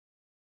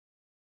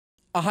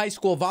A high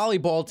school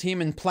volleyball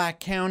team in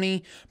Platte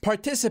County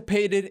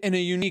participated in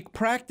a unique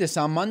practice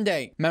on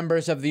Monday.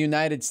 Members of the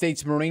United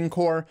States Marine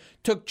Corps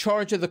took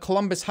charge of the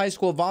Columbus High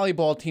School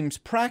volleyball team's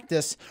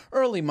practice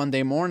early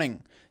Monday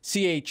morning.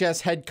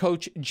 CHS head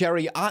coach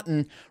Jerry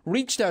Otten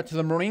reached out to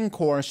the Marine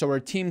Corps so her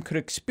team could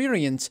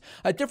experience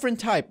a different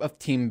type of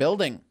team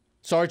building.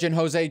 Sergeant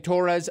Jose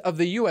Torres of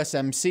the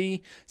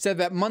USMC said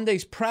that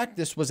Monday's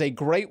practice was a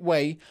great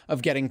way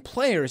of getting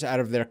players out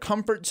of their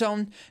comfort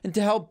zone and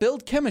to help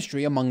build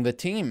chemistry among the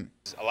team.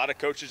 A lot of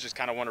coaches just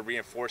kind of want to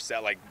reinforce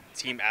that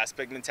team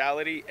aspect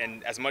mentality,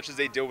 and as much as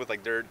they deal with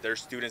their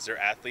students, their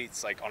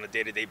athletes on a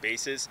day-to-day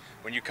basis,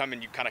 when you come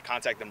and you kind of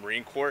contact the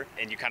Marine Corps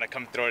and you kind of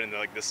come throw it in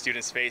the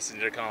student's face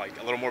and they're kind of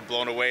a little more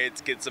blown away,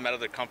 it gets them out of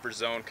their comfort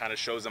zone, kind of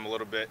shows them a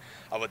little bit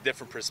of a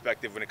different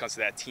perspective when it comes to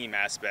that team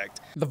aspect.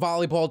 The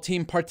volleyball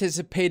team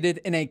participated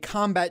in a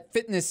combat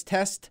fitness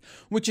test,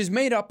 which is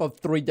made up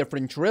of 3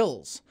 different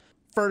drills.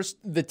 First,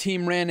 the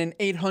team ran an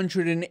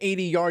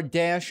 880-yard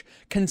dash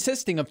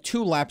consisting of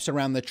 2 laps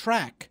around the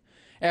track.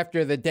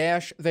 After the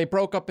dash, they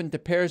broke up into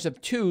pairs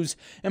of 2s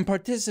and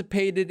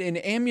participated in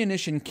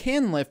ammunition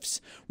can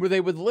lifts, where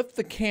they would lift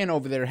the can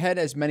over their head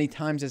as many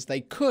times as they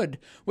could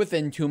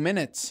within 2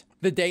 minutes.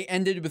 The day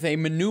ended with a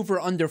maneuver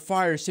under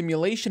fire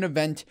simulation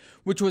event,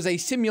 which was a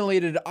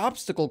simulated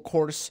obstacle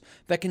course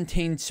that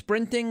contained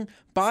sprinting,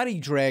 body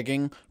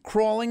dragging,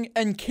 crawling,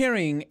 and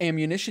carrying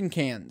ammunition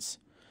cans.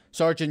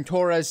 Sergeant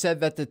Torres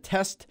said that the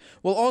test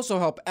will also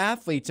help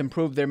athletes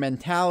improve their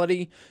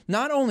mentality,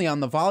 not only on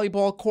the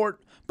volleyball court,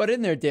 but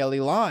in their daily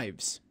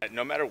lives.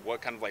 No matter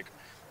what kind of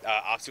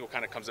obstacle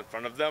kind of comes in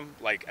front of them,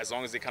 as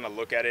long as they kind of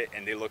look at it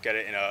and they look at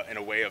it in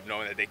a way of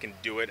knowing that they can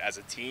do it as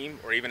a team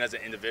or even as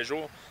an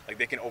individual,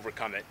 they can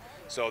overcome it.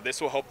 So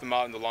this will help them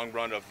out in the long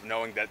run of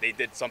knowing that they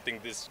did something,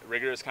 this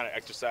rigorous kind of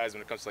exercise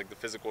when it comes to the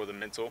physical or the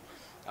mental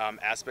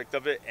aspect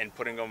of it, and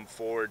putting them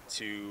forward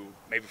to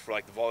maybe for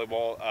the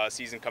volleyball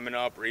season coming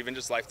up, or even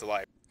just life to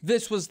life.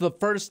 This was the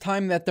first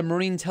time that the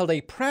Marines held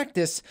a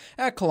practice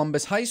at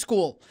Columbus High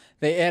School.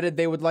 They added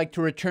they would like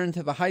to return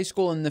to the high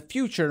school in the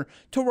future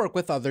to work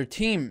with other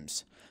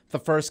teams. The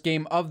first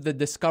game of the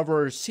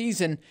Discoverers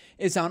season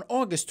is on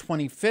August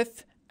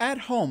 25th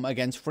at home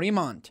against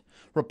Fremont.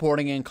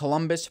 Reporting in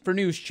Columbus for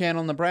News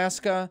Channel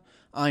Nebraska,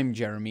 I'm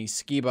Jeremy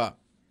Skiba.